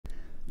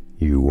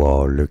You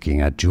are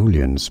looking at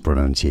Julian's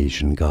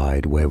pronunciation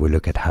guide, where we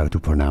look at how to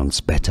pronounce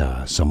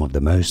better some of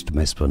the most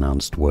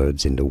mispronounced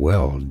words in the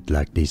world,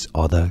 like this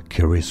other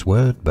curious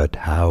word. But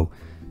how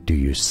do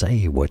you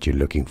say what you're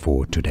looking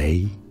for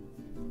today?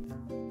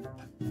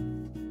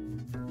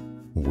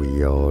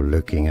 We are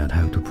looking at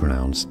how to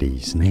pronounce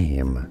these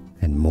names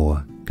and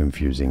more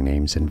confusing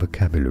names and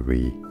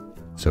vocabulary.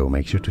 So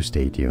make sure to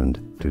stay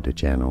tuned to the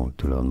channel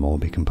to learn more,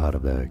 become part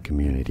of the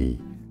community.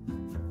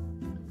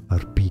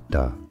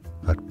 Arpita.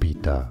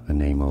 Arpita, a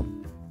name of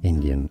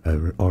Indian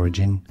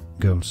origin,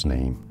 girl's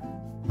name.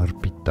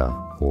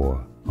 Arpita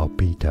or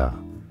Arpita.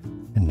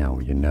 And now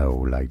you know.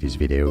 Like this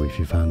video if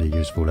you found it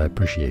useful. I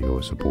appreciate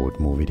your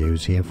support. More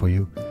videos here for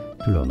you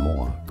to learn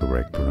more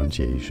correct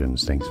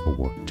pronunciations. Thanks for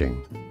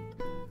watching.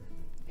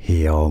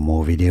 Here are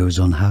more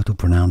videos on how to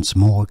pronounce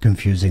more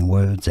confusing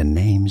words and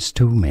names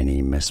too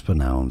many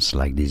mispronounced.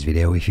 Like this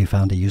video if you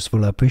found it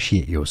useful. I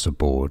appreciate your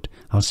support.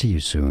 I'll see you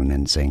soon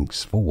and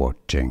thanks for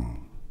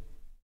watching.